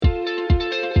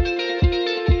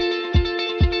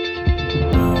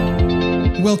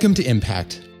Welcome to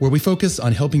Impact, where we focus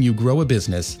on helping you grow a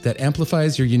business that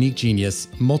amplifies your unique genius,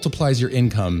 multiplies your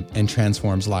income, and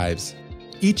transforms lives.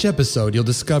 Each episode, you'll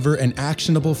discover an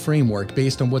actionable framework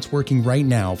based on what's working right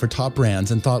now for top brands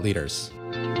and thought leaders.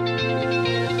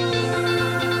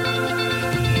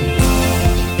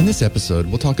 In this episode,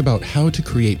 we'll talk about how to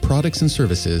create products and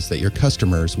services that your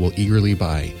customers will eagerly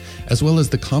buy, as well as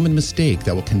the common mistake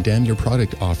that will condemn your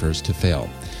product offers to fail.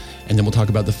 And then we'll talk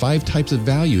about the 5 types of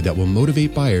value that will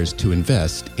motivate buyers to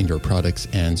invest in your products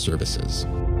and services.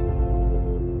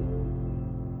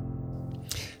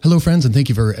 Hello, friends, and thank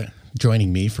you for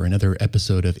joining me for another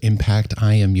episode of Impact.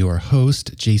 I am your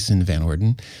host, Jason Van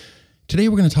Orden. Today,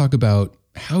 we're going to talk about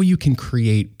how you can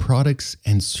create products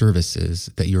and services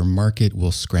that your market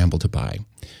will scramble to buy.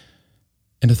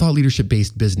 In a thought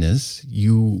leadership-based business,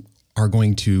 you are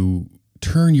going to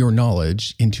turn your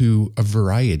knowledge into a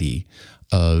variety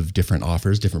of different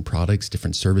offers, different products,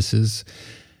 different services.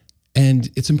 And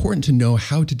it's important to know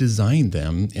how to design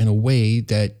them in a way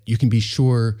that you can be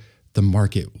sure the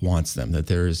market wants them, that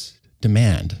there's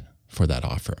demand for that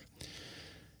offer.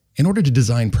 In order to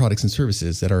design products and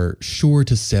services that are sure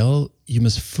to sell, you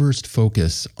must first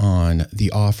focus on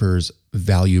the offer's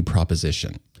value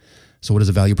proposition. So what is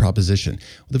a value proposition?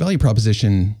 Well, the value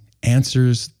proposition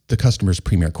answers the customer's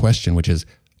premier question, which is,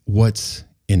 what's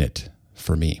in it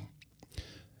for me?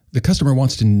 The customer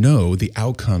wants to know the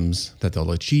outcomes that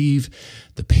they'll achieve,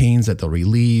 the pains that they'll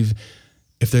relieve,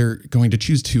 if they're going to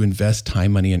choose to invest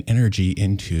time, money, and energy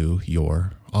into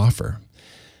your offer.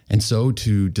 And so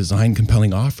to design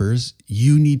compelling offers,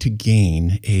 you need to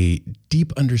gain a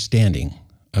deep understanding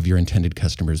of your intended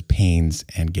customer's pains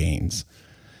and gains.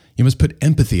 You must put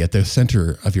empathy at the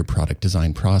center of your product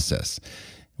design process.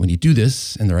 When you do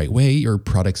this in the right way, your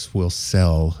products will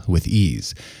sell with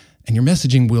ease. And your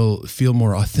messaging will feel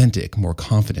more authentic, more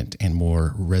confident, and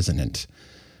more resonant.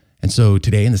 And so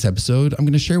today in this episode, I'm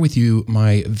going to share with you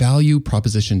my value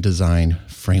proposition design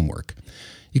framework.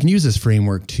 You can use this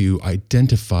framework to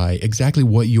identify exactly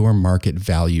what your market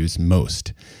values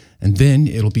most. And then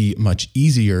it'll be much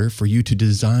easier for you to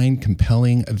design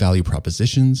compelling value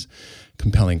propositions,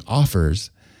 compelling offers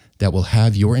that will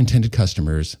have your intended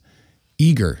customers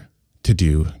eager to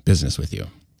do business with you.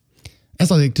 As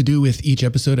I like to do with each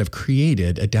episode, I've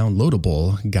created a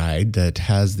downloadable guide that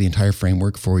has the entire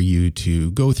framework for you to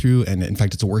go through. And in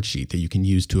fact, it's a worksheet that you can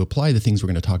use to apply the things we're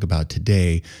going to talk about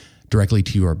today directly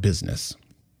to your business.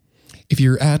 If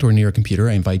you're at or near a computer,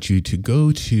 I invite you to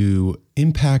go to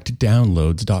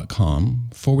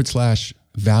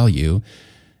impactdownloads.com/value.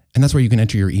 And that's where you can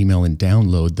enter your email and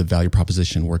download the value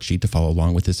proposition worksheet to follow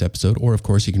along with this episode. Or of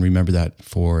course, you can remember that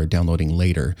for downloading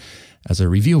later as a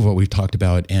review of what we've talked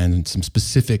about and some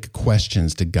specific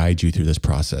questions to guide you through this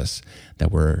process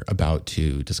that we're about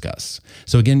to discuss.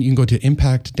 So again, you can go to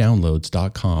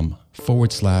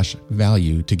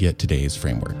impactdownloads.com/value to get today's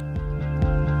framework.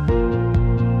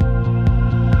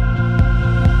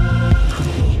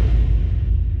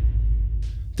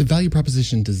 The value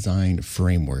proposition design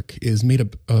framework is made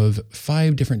up of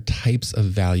 5 different types of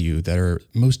value that are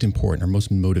most important or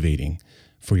most motivating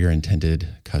for your intended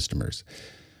customers.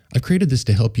 I've created this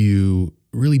to help you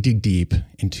really dig deep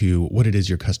into what it is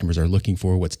your customers are looking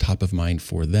for, what's top of mind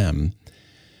for them,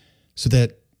 so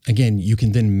that, again, you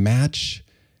can then match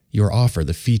your offer,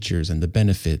 the features and the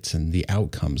benefits and the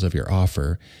outcomes of your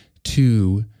offer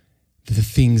to the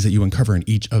things that you uncover in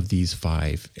each of these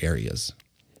 5 areas.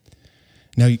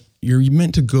 Now, you're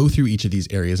meant to go through each of these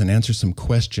areas and answer some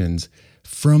questions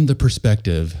from the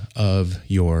perspective of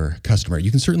your customer.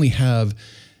 You can certainly have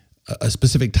a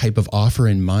specific type of offer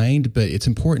in mind, but it's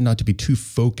important not to be too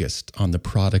focused on the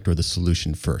product or the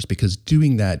solution first, because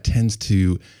doing that tends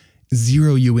to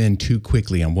zero you in too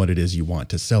quickly on what it is you want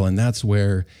to sell. And that's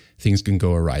where things can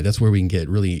go awry. That's where we can get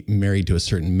really married to a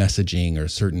certain messaging or a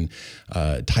certain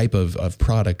type of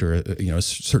product or a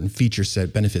certain feature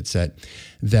set, benefit set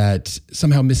that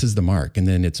somehow misses the mark. And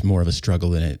then it's more of a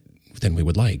struggle in it than we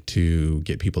would like to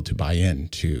get people to buy in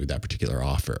to that particular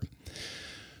offer.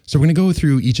 So we're going to go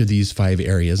through each of these 5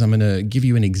 areas. I'm going to give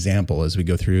you an example as we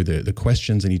go through the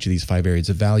questions in each of these 5 areas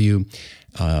of value.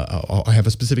 I have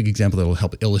a specific example that will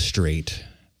help illustrate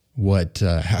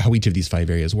how each of these 5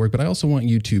 areas work. But I also want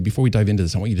you to, before we dive into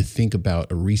this, I want you to think about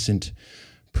a recent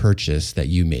purchase that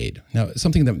you made. Now,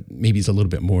 something that maybe is a little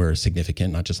bit more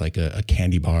significant, not just like a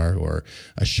candy bar or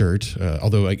a shirt,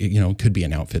 although it could be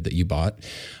an outfit that you bought,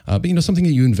 but something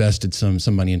that you invested some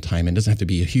money and time in. It doesn't have to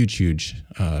be a huge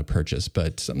purchase,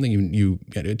 but something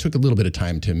it took a little bit of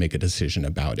time to make a decision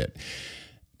about it.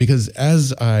 Because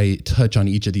as I touch on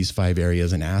each of these 5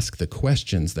 areas and ask the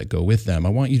questions that go with them, I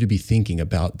want you to be thinking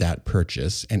about that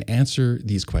purchase and answer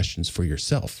these questions for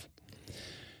yourself.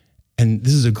 And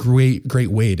this is a great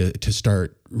way to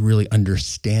start really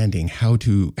understanding how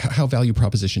value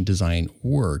proposition design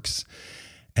works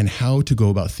and how to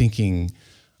go about thinking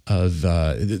of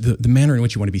the manner in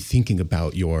which you want to be thinking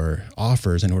about your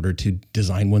offers in order to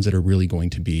design ones that are really going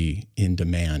to be in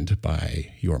demand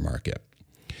by your market.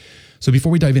 So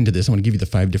before we dive into this, I want to give you the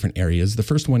 5 different areas. The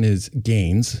first one is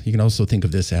gains. You can also think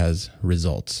of this as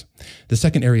results. The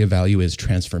second area of value is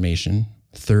transformation.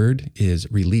 Third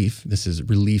is relief. This is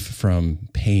relief from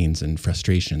pains and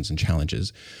frustrations and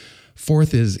challenges.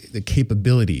 Fourth is the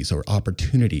capabilities or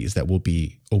opportunities that will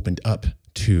be opened up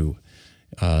to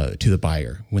the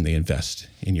buyer when they invest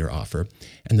in your offer.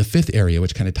 And the 5th area,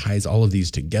 which kind of ties all of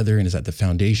these together and is at the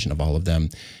foundation of all of them,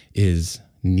 is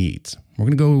needs. We're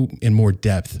going to go in more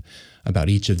depth about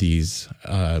each of these,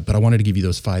 but I wanted to give you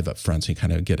those 5 up front so you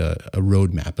kind of get a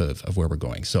roadmap of where we're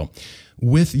going. So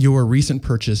with your recent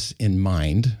purchase in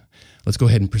mind, let's go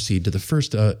ahead and proceed to the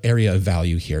first area of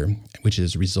value here, which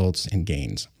is results and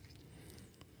gains.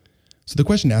 So the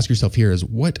question to ask yourself here is,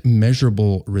 what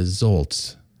measurable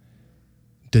results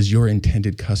does your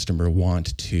intended customer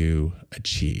want to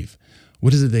achieve?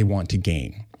 What is it they want to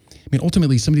gain? I mean,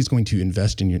 ultimately, somebody's going to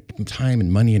invest in your time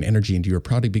and money and energy into your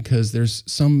product because there's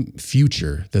some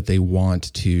future that they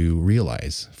want to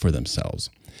realize for themselves.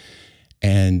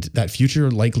 And that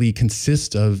future likely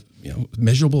consists of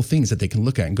measurable things that they can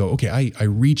look at and go, okay, I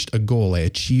reached a goal, I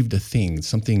achieved a thing,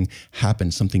 something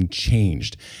happened, something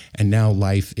changed, and now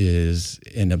life is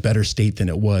in a better state than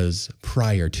it was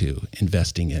prior to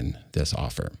investing in this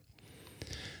offer.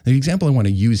 The example I want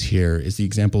to use here is the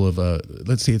example of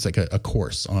let's say it's like a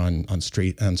course on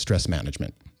stress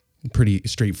management. Pretty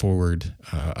straightforward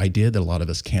idea that a lot of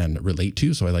us can relate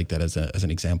to. So I like that as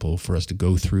an example for us to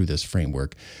go through this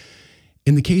framework.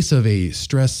 In the case of a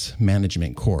stress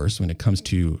management course, when it comes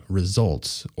to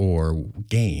results or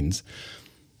gains,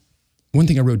 one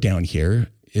thing I wrote down here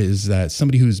is that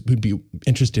somebody who'd be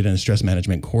interested in a stress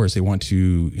management course, they want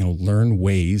to learn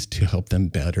ways to help them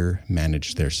better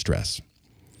manage their stress.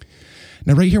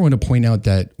 Now, right here, I want to point out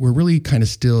that we're really kind of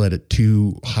still at a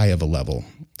too high of a level.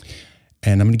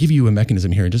 And I'm going to give you a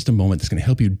mechanism here in just a moment that's going to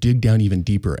help you dig down even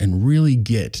deeper and really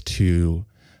get to,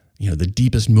 the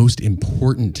deepest, most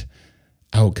important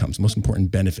outcomes, most important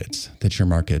benefits that your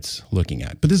market's looking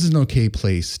at. But this is an okay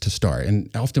place to start. And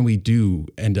often we do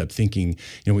end up thinking,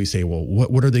 we say, well,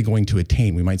 what are they going to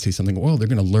attain? We might say something, well, they're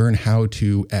going to learn how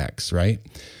to X, right?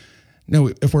 Now,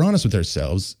 if we're honest with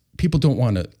ourselves, people don't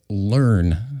want to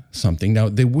learn something. Now,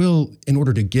 they will in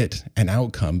order to get an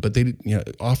outcome, but they,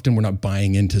 often we're not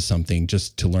buying into something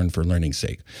just to learn for learning's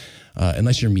sake.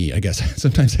 Unless you're me, I guess.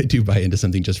 Sometimes I do buy into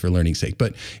something just for learning's sake.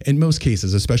 But in most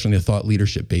cases, especially in a thought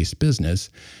leadership-based business,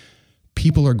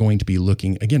 people are going to be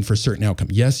looking, again, for a certain outcome.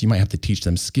 Yes, you might have to teach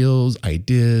them skills,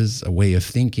 ideas, a way of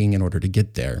thinking in order to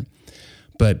get there.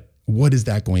 But what is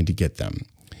that going to get them?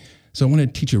 So I want to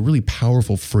teach you a really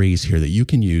powerful phrase here that you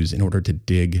can use in order to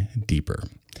dig deeper.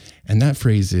 And that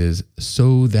phrase is,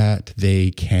 so that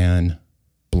they can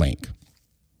blank.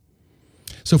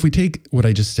 So if we take what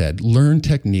I just said, learn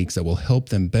techniques that will help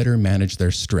them better manage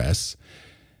their stress,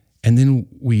 and then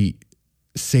we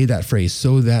say that phrase,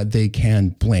 so that they can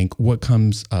blank, what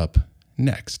comes up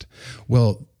next?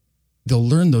 Well, they'll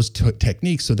learn those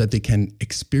techniques so that they can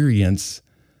experience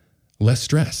less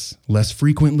stress, less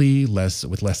frequently,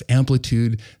 with less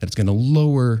amplitude, that it's going to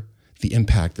lower the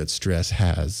impact that stress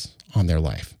has on their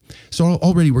life. So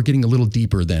already we're getting a little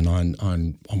deeper then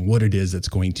on what it is that's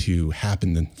going to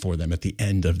happen for them at the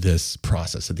end of this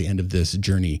process, at the end of this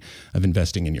journey of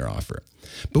investing in your offer.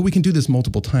 But we can do this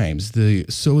multiple times. The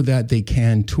so that they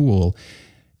can tool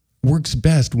works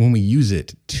best when we use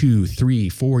it 2, 3,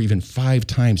 4, even 5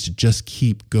 times to just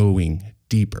keep going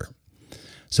deeper.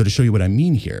 So to show you what I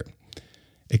mean here,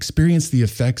 experience the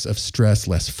effects of stress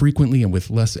less frequently and with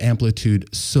less amplitude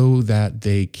so that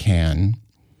they can.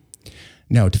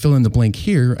 Now, to fill in the blank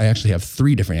here, I actually have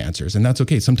 3 different answers, and that's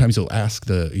okay. Sometimes you'll ask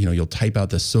you'll type out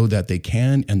the so that they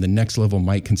can, and the next level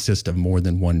might consist of more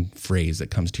than one phrase that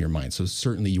comes to your mind. So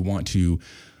certainly you want to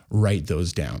write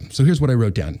those down. So here's what I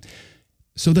wrote down.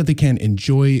 So that they can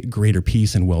enjoy greater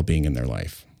peace and well-being in their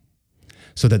life.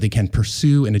 So that they can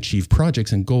pursue and achieve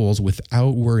projects and goals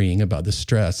without worrying about the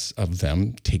stress of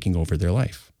them taking over their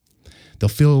life. They'll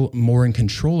feel more in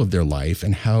control of their life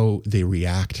and how they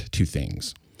react to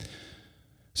things.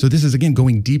 So this is, again,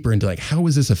 going deeper into how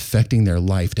is this affecting their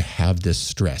life to have this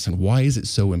stress? And why is it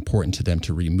so important to them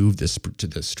to remove this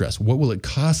stress? What will it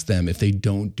cost them if they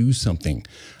don't do something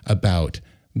about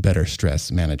better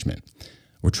stress management.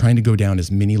 We're trying to go down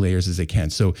as many layers as they can.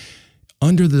 So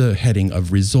under the heading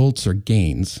of results or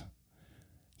gains,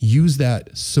 use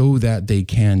that so that they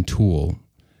can tool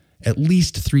at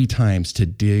least 3 times to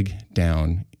dig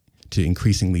down to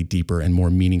increasingly deeper and more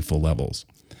meaningful levels.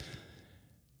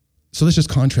 So let's just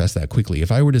contrast that quickly.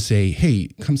 If I were to say, hey,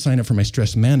 come sign up for my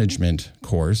stress management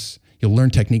course, you'll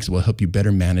learn techniques that will help you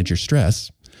better manage your stress.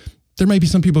 There might be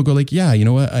some people who go like, yeah, you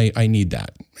know what, I need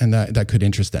that. And that could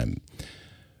interest them.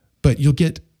 But you'll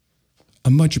get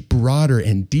a much broader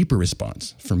and deeper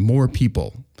response from more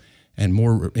people and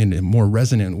more in a more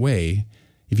resonant way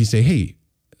if you say, hey,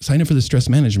 sign up for the stress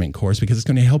management course because it's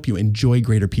going to help you enjoy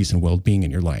greater peace and well-being in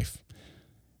your life.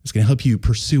 It's going to help you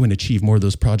pursue and achieve more of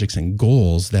those projects and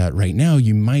goals that right now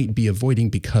you might be avoiding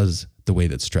because the way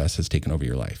that stress has taken over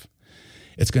your life.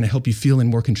 It's going to help you feel in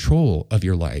more control of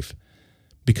your life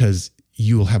because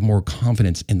you will have more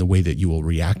confidence in the way that you will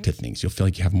react to things. You'll feel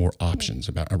like you have more options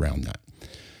around that.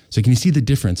 So can you see the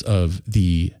difference of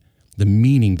the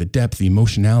meaning, the depth, the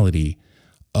emotionality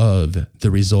of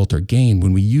the result or gain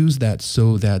when we use that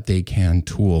so that they can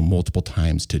tool multiple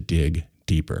times to dig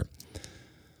deeper?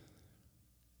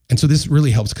 And so this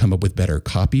really helps come up with better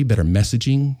copy, better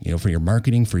messaging, for your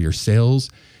marketing, for your sales.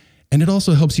 And it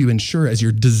also helps you ensure as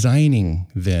you're designing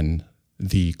then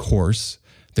the course,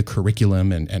 the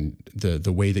curriculum, and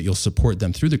the way that you'll support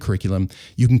them through the curriculum,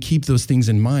 you can keep those things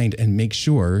in mind and make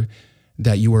sure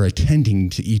that you are attending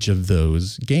to each of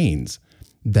those gains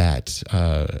that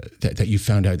you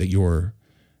found out that your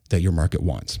market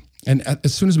wants. And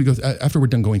as soon as we go, after we're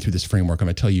done going through this framework, I'm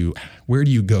going to tell you where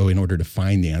do you go in order to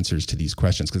find the answers to these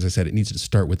questions? Because I said it needs to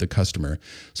start with the customer.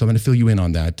 So I'm going to fill you in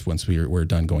on that once we're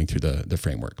done going through the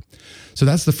framework. So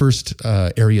that's the first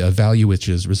area of value, which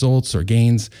is results or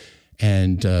gains.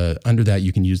 And under that,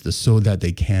 you can use the so that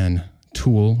they can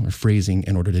tool or phrasing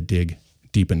in order to dig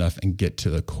deep enough and get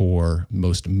to the core,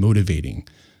 most motivating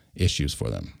issues for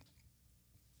them.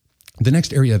 The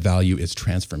next area of value is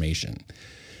transformation.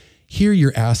 Here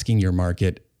you're asking your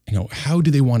market, how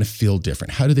do they want to feel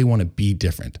different? How do they want to be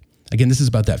different? Again, this is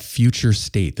about that future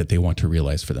state that they want to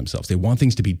realize for themselves. They want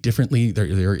things to be differently.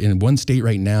 They're in one state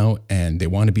right now and they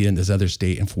want to be in this other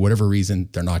state. And for whatever reason,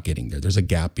 they're not getting there. There's a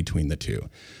gap between the two.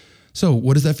 So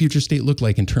what does that future state look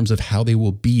like in terms of how they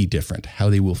will be different, how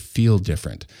they will feel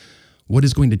different? What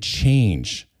is going to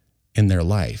change in their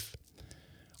life?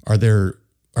 Are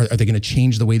they going to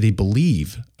change the way they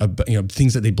believe about,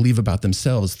 things that they believe about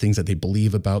themselves, things that they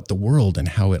believe about the world and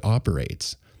how it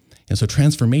operates? And so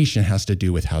transformation has to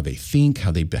do with how they think,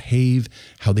 how they behave,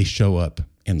 how they show up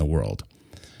in the world.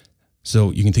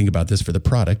 So you can think about this for the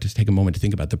product. Just take a moment to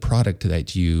think about the product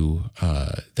that you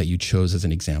chose as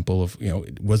an example of,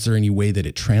 was there any way that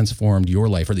it transformed your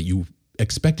life or that you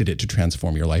expected it to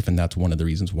transform your life? And that's one of the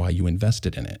reasons why you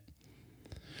invested in it.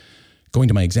 Going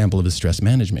to my example of the stress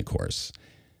management course,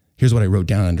 here's what I wrote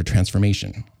down under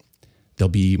transformation. They'll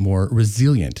be more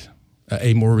resilient,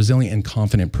 a more resilient and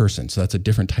confident person. So that's a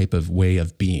different type of way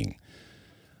of being.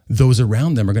 Those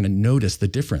around them are going to notice the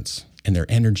difference in their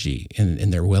energy, in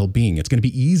their well-being. It's going to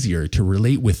be easier to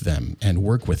relate with them and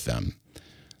work with them.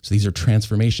 So these are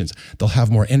transformations. They'll have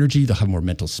more energy. They'll have more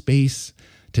mental space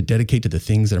to dedicate to the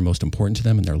things that are most important to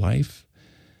them in their life.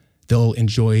 They'll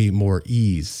enjoy more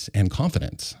ease and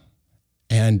confidence.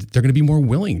 And they're going to be more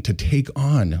willing to take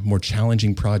on more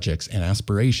challenging projects and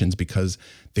aspirations because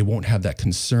they won't have that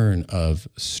concern of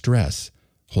stress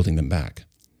holding them back.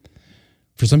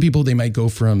 For some people, they might go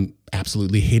from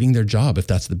absolutely hating their job if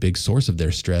that's the big source of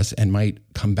their stress and might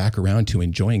come back around to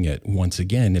enjoying it once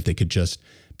again if they could just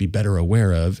be better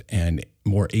aware of and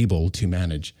more able to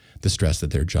manage the stress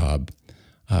that their job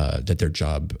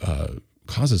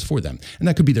causes for them. And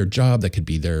that could be their job, that could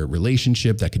be their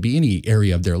relationship, that could be any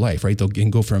area of their life, right? They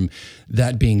can go from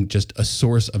that being just a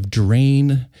source of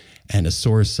drain and a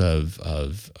source of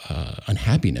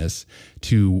unhappiness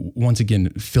to once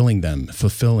again filling them,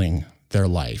 fulfilling their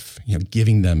life,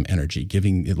 giving them energy,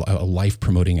 giving a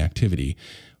life-promoting activity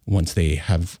once they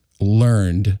have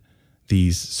learned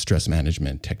these stress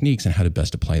management techniques and how to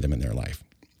best apply them in their life.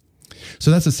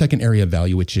 So that's the second area of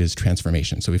value, which is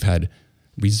transformation. So we've had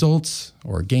results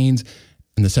or gains,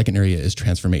 and the second area is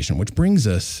transformation, which brings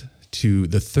us to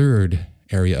the third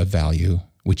area of value,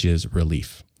 which is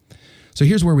relief. So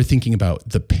here's where we're thinking about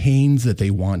the pains that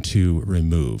they want to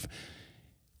remove.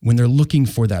 When they're looking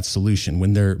for that solution,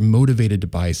 when they're motivated to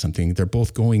buy something, they're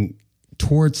both going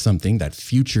towards something, that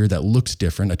future that looks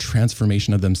different, a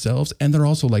transformation of themselves, and they're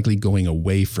also likely going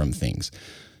away from things,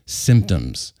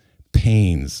 symptoms,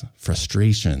 pains,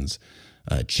 frustrations,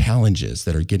 challenges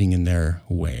that are getting in their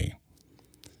way.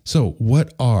 So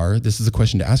this is a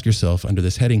question to ask yourself under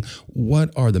this heading,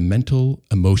 what are the mental,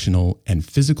 emotional, and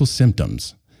physical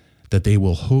symptoms that they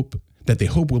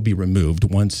hope will be removed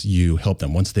once you help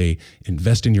them, once they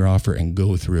invest in your offer and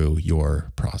go through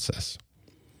your process?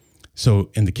 So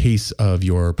in the case of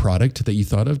your product that you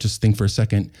thought of, just think for a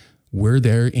second, were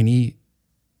there any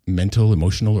mental,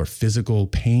 emotional, or physical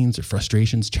pains or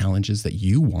frustrations, challenges that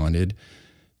you wanted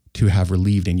to have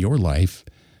relieved in your life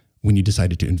when you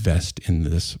decided to invest in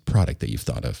this product that you've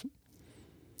thought of?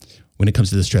 When it comes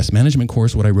to the stress management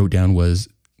course, what I wrote down was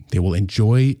they will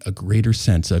enjoy a greater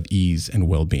sense of ease and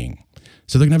well-being.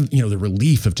 So they're going to have, the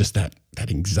relief of just that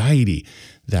anxiety,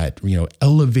 that,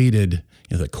 elevated,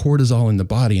 the cortisol in the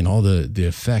body and all the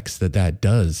effects that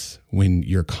does when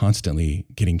you're constantly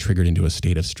getting triggered into a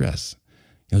state of stress.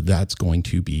 That's going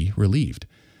to be relieved.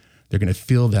 They're going to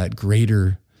feel that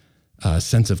greater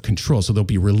sense of control. So they'll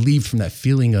be relieved from that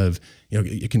feeling of,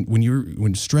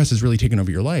 when stress is really taking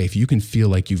over your life, you can feel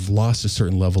like you've lost a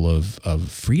certain level of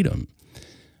freedom,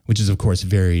 which is of course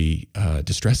very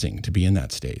distressing to be in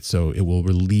that state. So it will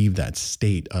relieve that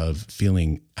state of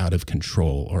feeling out of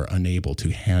control or unable to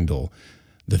handle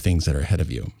the things that are ahead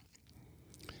of you.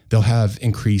 They'll have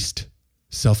increased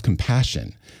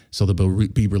self-compassion. So they'll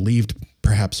be relieved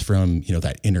perhaps from,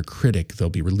 that inner critic. They'll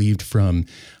be relieved from,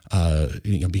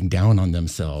 being down on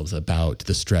themselves about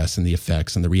the stress and the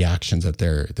effects and the reactions that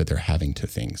they're having to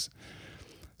things.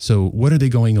 So what are they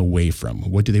going away from?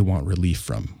 What do they want relief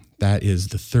from? That is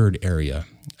the third area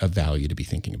of value to be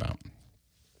thinking about.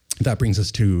 That brings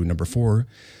us to number 4,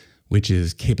 which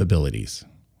is capabilities.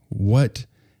 What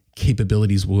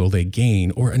capabilities will they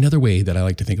gain? Or another way that I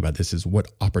like to think about this is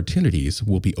what opportunities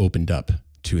will be opened up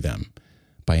to them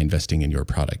by investing in your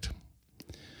product.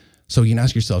 So you can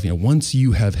ask yourself, once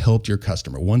you have helped your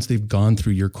customer, once they've gone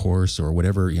through your course or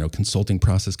whatever, consulting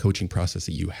process, coaching process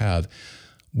that you have,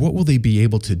 what will they be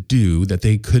able to do that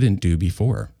they couldn't do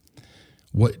before?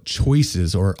 What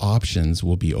choices or options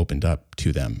will be opened up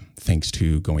to them thanks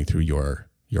to going through your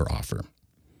offer?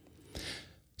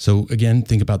 So again,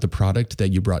 think about the product that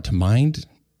you brought to mind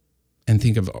and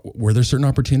think of, were there certain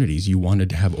opportunities you wanted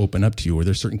to have open up to you? Were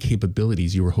there certain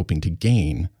capabilities you were hoping to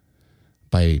gain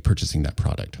by purchasing that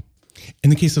product? In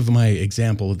the case of my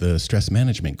example of the stress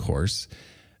management course,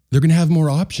 they're going to have more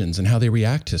options in how they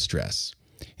react to stress.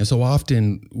 And so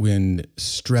often when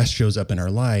stress shows up in our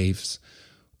lives,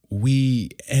 we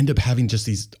end up having just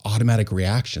these automatic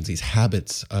reactions, these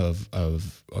habits of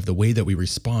the way that we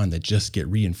respond that just get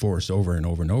reinforced over and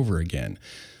over and over again.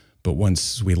 But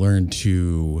once we learn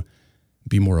to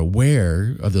be more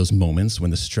aware of those moments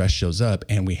when the stress shows up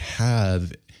and we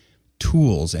have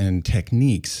tools and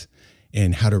techniques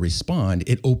in how to respond,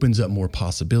 it opens up more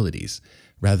possibilities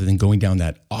rather than going down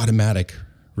that automatic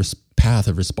path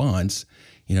of response.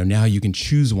 Now you can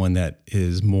choose one that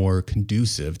is more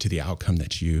conducive to the outcome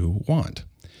that you want.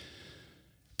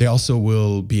 They also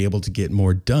will be able to get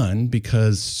more done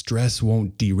because stress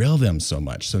won't derail them so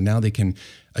much. So now they can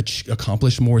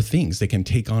accomplish more things. They can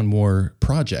take on more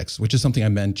projects, which is something I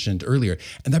mentioned earlier.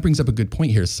 And that brings up a good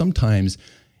point here. Sometimes,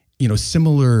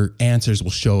 similar answers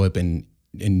will show up in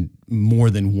more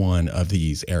than one of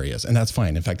these areas. And that's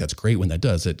fine. In fact, that's great when that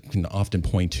does. It can often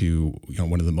point to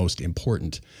one of the most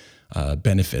important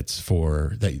benefits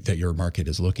for that your market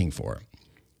is looking for.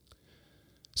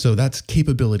 So that's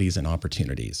capabilities and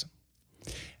opportunities.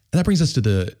 And that brings us to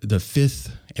the fifth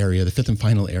and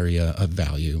final area of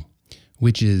value,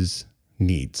 which is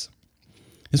needs.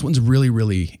 This one's really,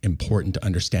 really important to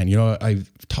understand. I've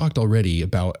talked already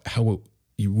about how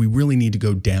we really need to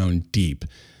go down deep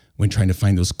when trying to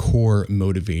find those core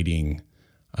motivating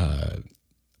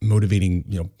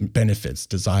benefits,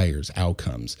 desires,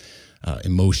 outcomes,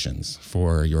 emotions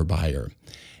for your buyer.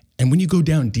 And when you go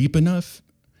down deep enough,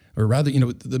 or rather,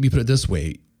 let me put it this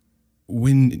way,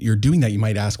 when you're doing that, you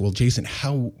might ask, well, Jason,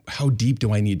 how deep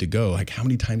do I need to go? Like, how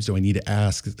many times do I need to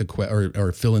ask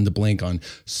or fill in the blank on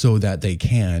so that they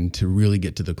can to really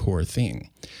get to the core thing?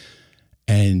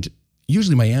 And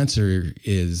usually my answer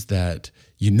is that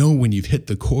when you've hit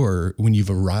the core, when you've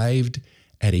arrived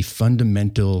at a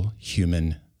fundamental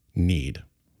human need.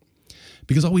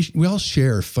 Because we all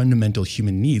share fundamental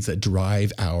human needs that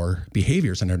drive our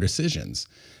behaviors and our decisions.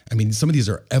 I mean, some of these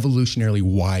are evolutionarily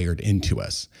wired into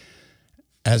us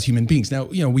as human beings. Now,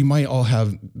 we might all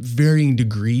have varying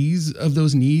degrees of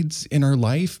those needs in our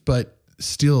life, but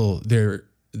still they're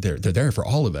there for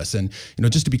all of us. And,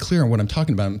 just to be clear on what I'm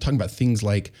talking about things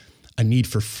like a need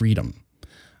for freedom,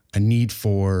 a need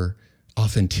for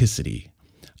authenticity,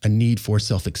 a need for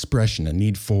self-expression, a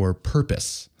need for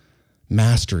purpose,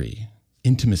 mastery,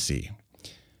 intimacy.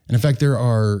 And in fact, there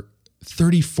are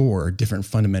 34 different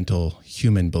fundamental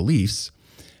human beliefs.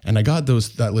 And I got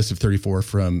that list of 34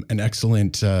 from an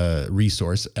excellent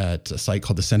resource at a site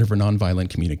called the Center for Nonviolent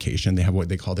Communication. They have what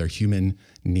they call their Human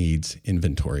Needs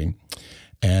Inventory.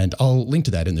 And I'll link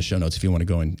to that in the show notes if you want to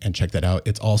go and check that out.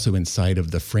 It's also inside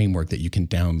of the framework that you can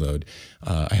download.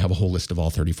 I have a whole list of all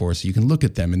 34, so you can look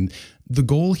at them. And the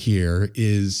goal here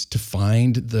is to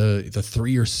find the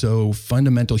 3 or so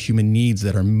fundamental human needs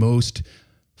that are most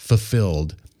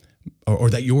fulfilled, or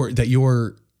that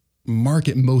your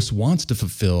market most wants to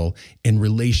fulfill in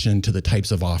relation to the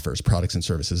types of offers, products, and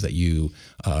services that you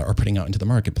are putting out into the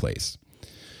marketplace.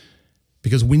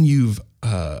 Because when you've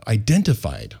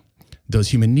identified those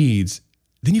human needs,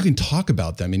 then you can talk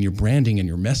about them in your branding and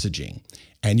your messaging.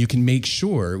 And you can make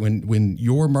sure when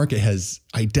your market has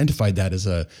identified that as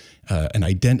a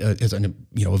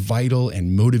vital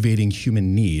and motivating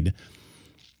human need,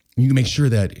 you can make sure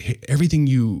that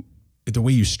the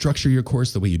way you structure your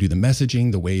course, the way you do the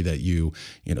messaging, the way that you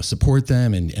support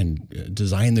them and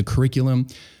design the curriculum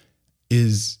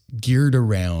is geared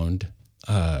around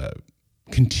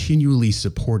continually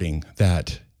supporting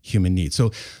that human need.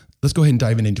 So let's go ahead and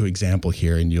dive into an example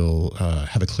here, and you'll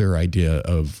have a clearer idea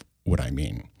of what I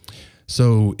mean.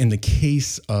 So in the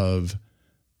case of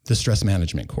the stress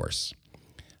management course,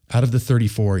 out of the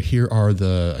 34, here are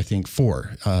the, I think,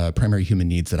 4 primary human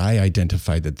needs that I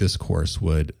identified that this course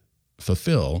would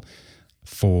fulfill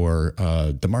for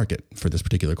the market for this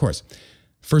particular course.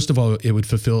 First of all, it would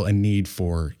fulfill a need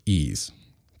for ease.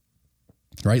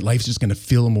 Right? Life's just going to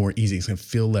feel more easy. It's going to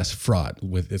feel less fraught.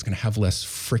 It's going to have less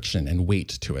friction and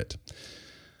weight to it.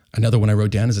 Another one I wrote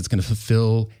down is it's going to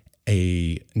fulfill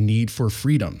a need for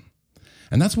freedom.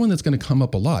 And that's one that's going to come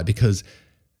up a lot because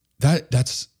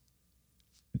that's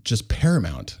just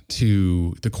paramount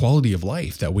to the quality of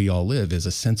life that we all live, is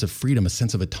a sense of freedom, a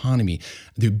sense of autonomy,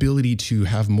 the ability to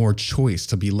have more choice,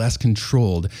 to be less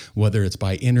controlled, whether it's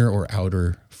by inner or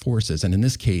outer forces. And in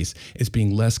this case, it's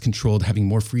being less controlled, having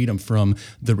more freedom from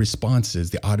the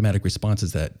responses, the automatic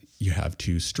responses that you have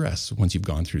to stress once you've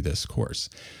gone through this course.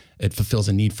 It fulfills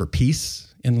a need for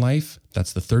peace in life.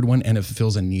 That's the third one. And it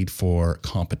fulfills a need for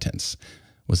competence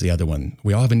was the other one.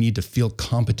 We all have a need to feel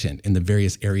competent in the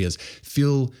various areas.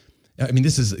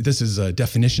 This is a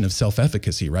definition of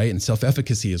self-efficacy, right? And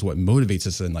self-efficacy is what motivates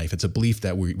us in life. It's a belief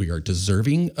that we are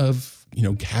deserving of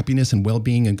happiness and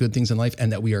well-being and good things in life, and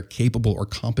that we are capable or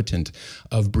competent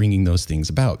of bringing those things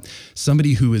about.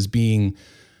 Somebody who is being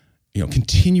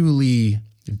continually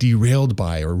derailed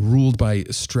by or ruled by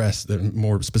stress,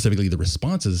 more specifically the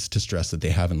responses to stress that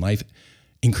they have in life,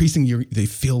 they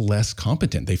feel less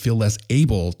competent. They feel less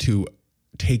able to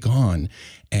take on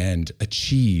and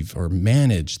achieve or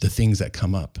manage the things that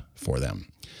come up for them.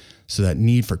 So that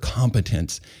need for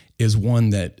competence is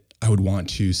one that I would want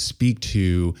to speak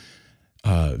to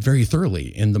very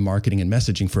thoroughly in the marketing and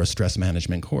messaging for a stress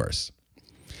management course.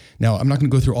 Now, I'm not going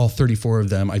to go through all 34 of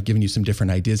them. I've given you some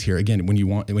different ideas here. Again, when you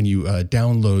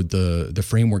download the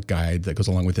framework guide that goes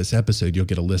along with this episode, you'll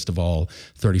get a list of all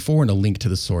 34 and a link to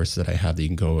the source that I have that you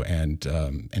can go and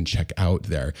check out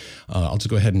there. I'll just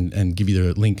go ahead and give you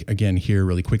the link again here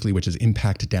really quickly, which is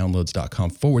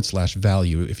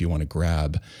impactdownloads.com/value if you want to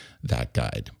grab that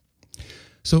guide.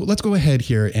 So let's go ahead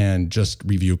here and just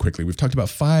review quickly. We've talked about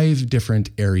 5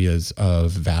 different areas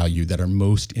of value that are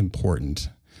most important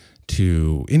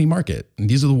to any market. And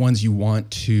these are the ones you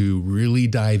want to really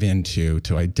dive into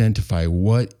to identify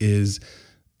what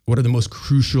are the most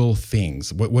crucial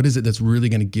things. What is it that's really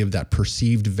going to give that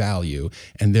perceived value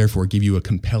and therefore give you a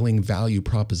compelling value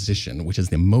proposition, which is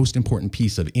the most important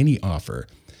piece of any offer.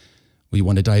 We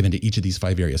want to dive into each of these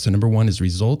 5 areas. So number 1 is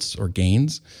results or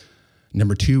gains.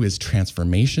 Number 2 is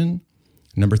transformation.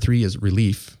 Number 3 is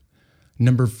relief.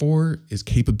 Number 4 is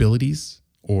capabilities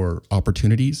or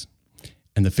opportunities.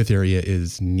 And the 5th area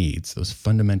is needs, those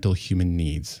fundamental human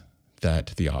needs that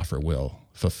the offer will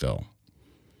fulfill.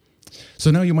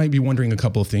 So now you might be wondering a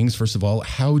couple of things. First of all,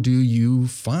 how do you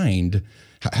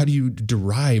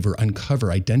derive or uncover,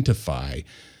 identify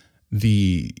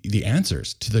the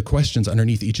answers to the questions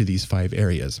underneath each of these 5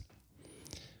 areas?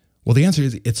 Well, the answer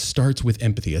is it starts with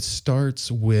empathy. It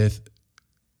starts with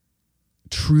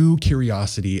true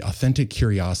curiosity, authentic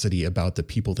curiosity about the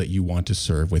people that you want to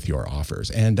serve with your offers.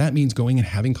 And that means going and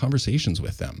having conversations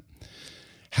with them,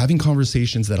 having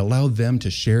conversations that allow them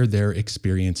to share their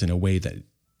experience in a way that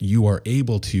you are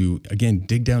able to, again,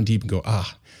 dig down deep and go,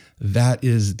 that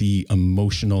is the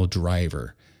emotional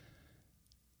driver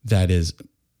that is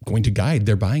going to guide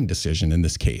their buying decision in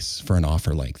this case for an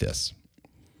offer like this.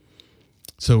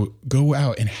 So go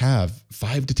out and have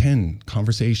 5 to 10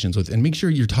 conversations and make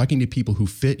sure you're talking to people who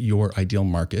fit your ideal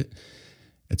market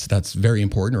That's very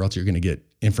important, or else you're going to get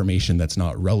information that's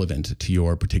not relevant to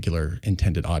your particular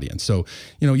intended audience. So,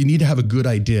 you need to have a good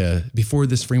idea before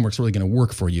this framework's really going to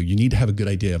work for you. You need to have a good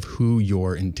idea of who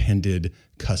your intended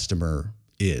customer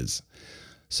is,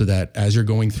 so that as you're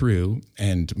going through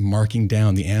and marking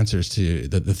down the answers to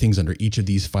the things under each of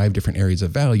these 5 different areas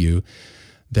of value,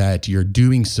 that you're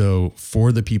doing so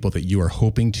for the people that you are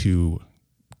hoping to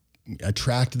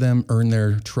attract them, earn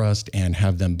their trust, and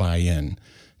have them buy in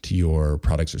to your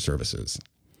products or services.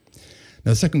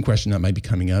 Now, the second question that might be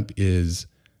coming up is,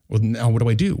 well, now what do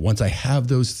I do? Once I have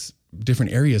those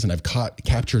different areas and I've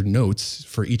captured notes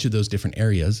for each of those different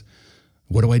areas,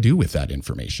 what do I do with that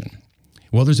information?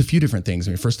 Well, there's a few different things.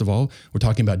 First of all, we're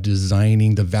talking about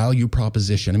designing the value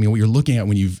proposition. What you're looking at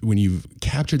when you've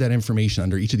captured that information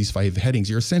under each of these 5 headings,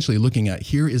 you're essentially looking at,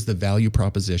 here is the value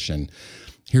proposition.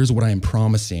 Here's what I am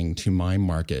promising to my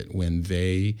market when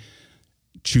they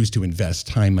choose to invest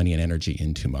time, money, and energy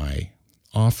into my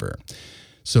offer.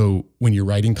 So when you're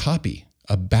writing copy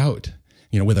about,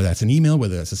 whether that's an email,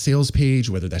 whether that's a sales page,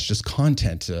 whether that's just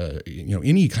content,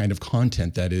 any kind of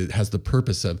content that has the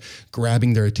purpose of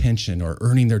grabbing their attention or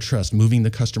earning their trust, moving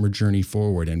the customer journey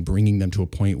forward and bringing them to a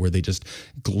point where they just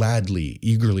gladly,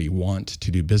 eagerly want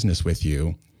to do business with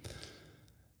you.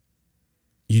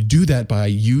 You do that by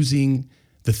using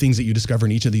the things that you discover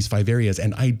in each of these 5 areas,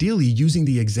 and ideally using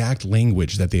the exact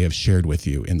language that they have shared with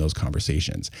you in those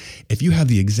conversations. If you have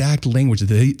the exact language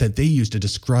that they use to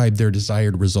describe their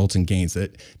desired results and gains,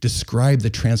 that describe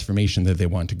the transformation that they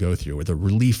want to go through, or the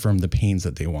relief from the pains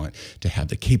that they want to have,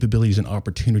 the capabilities and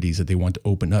opportunities that they want to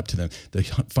open up to them, the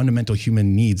fundamental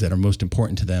human needs that are most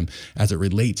important to them as it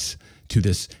relates to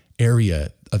this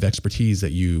area of expertise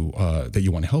that you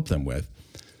want to help them with,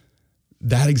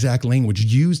 that exact language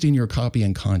used in your copy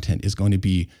and content is going to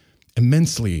be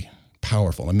immensely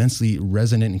powerful, immensely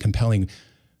resonant and compelling,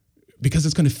 because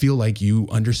it's going to feel like you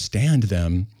understand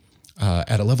them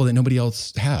at a level that nobody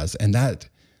else has. And that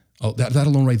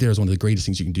alone right there is one of the greatest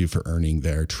things you can do for earning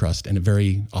their trust in a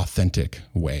very authentic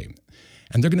way.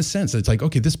 And they're going to sense that it's like,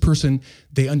 okay, this person,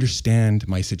 they understand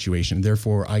my situation.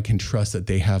 Therefore, I can trust that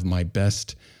they have my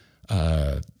best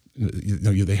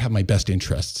they have my best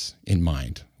interests in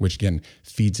mind, which again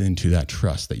feeds into that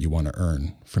trust that you want to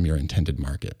earn from your intended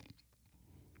market.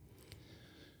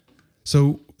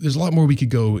 So there's a lot more we could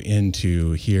go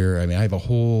into here. I have a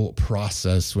whole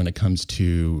process when it comes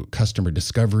to customer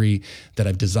discovery that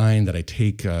I've designed, that I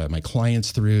take my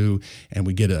clients through, and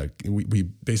we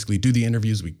basically do the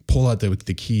interviews. We pull out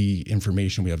the key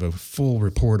information. We have a full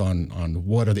report on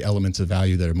what are the elements of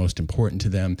value that are most important to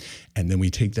them, and then we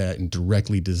take that and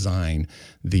directly design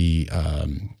the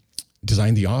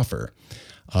offer.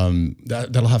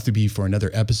 That'll have to be for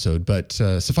another episode, but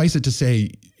suffice it to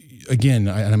say, again,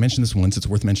 and I mentioned this once, it's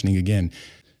worth mentioning again,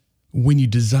 when you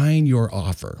design your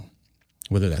offer,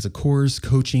 whether that's a course,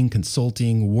 coaching,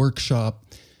 consulting, workshop,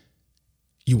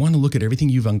 you want to look at everything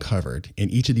you've uncovered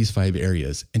in each of these 5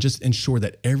 areas and just ensure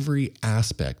that every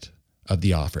aspect of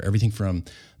the offer, everything from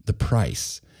the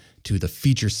price to the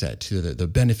feature set, to the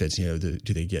benefits, do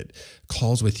they get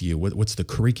calls with you? What's the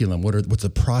curriculum? What's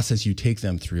the process you take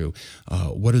them through?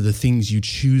 What are the things you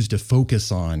choose to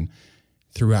focus on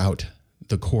throughout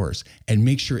the course, and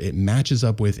make sure it matches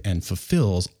up with and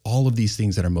fulfills all of these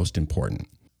things that are most important.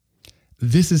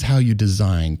 This is how you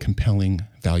design compelling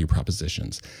value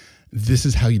propositions. This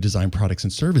is how you design products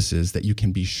and services that you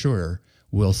can be sure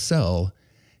will sell,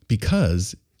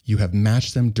 because you have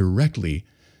matched them directly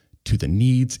to the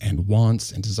needs and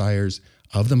wants and desires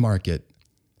of the market,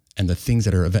 and the things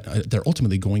that they're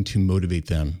ultimately going to motivate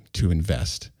them to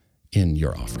invest in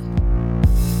your offer.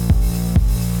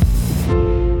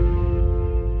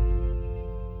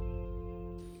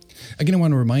 Again, I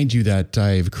want to remind you that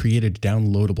I've created a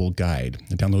downloadable guide,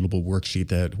 a downloadable worksheet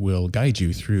that will guide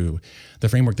you through the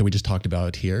framework that we just talked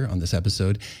about here on this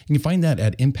episode. You can find that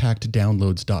at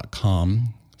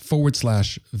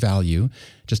impactdownloads.com/value.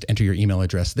 Just enter your email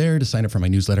address there to sign up for my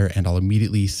newsletter, and I'll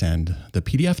immediately send the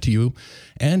PDF to you.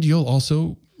 And you'll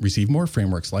also receive more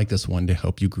frameworks like this one to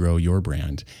help you grow your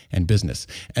brand and business.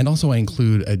 And also I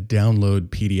include a download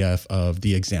PDF of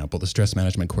the example, the stress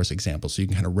management course example. So you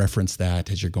can kind of reference that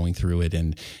as you're going through it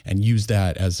and use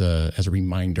that as a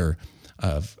reminder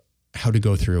of how to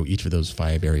go through each of those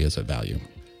 5 areas of value.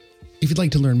 If you'd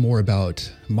like to learn more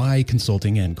about my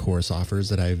consulting and course offers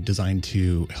that I've designed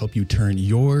to help you turn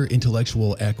your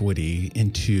intellectual equity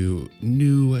into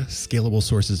new scalable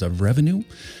sources of revenue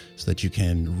so that you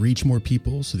can reach more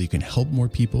people, so that you can help more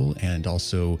people and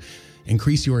also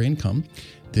increase your income,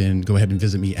 then go ahead and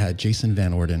visit me at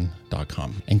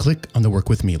jasonvanorden.com and click on the Work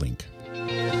With Me link.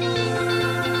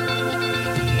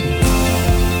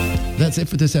 That's it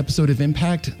for this episode of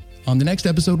Impact. On the next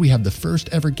episode, we have the first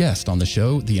ever guest on the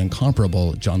show, the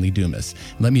incomparable John Lee Dumas.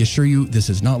 Let me assure you, this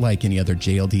is not like any other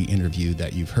JLD interview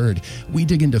that you've heard. We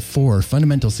dig into 4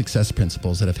 fundamental success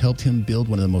principles that have helped him build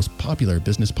one of the most popular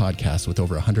business podcasts with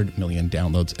over 100 million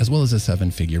downloads, as well as a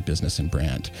 7-figure business and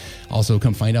brand. Also,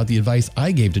 come find out the advice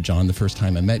I gave to John the first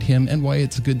time I met him and why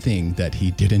it's a good thing that he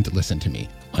didn't listen to me.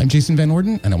 I'm Jason Van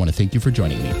Orden, and I want to thank you for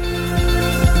joining me.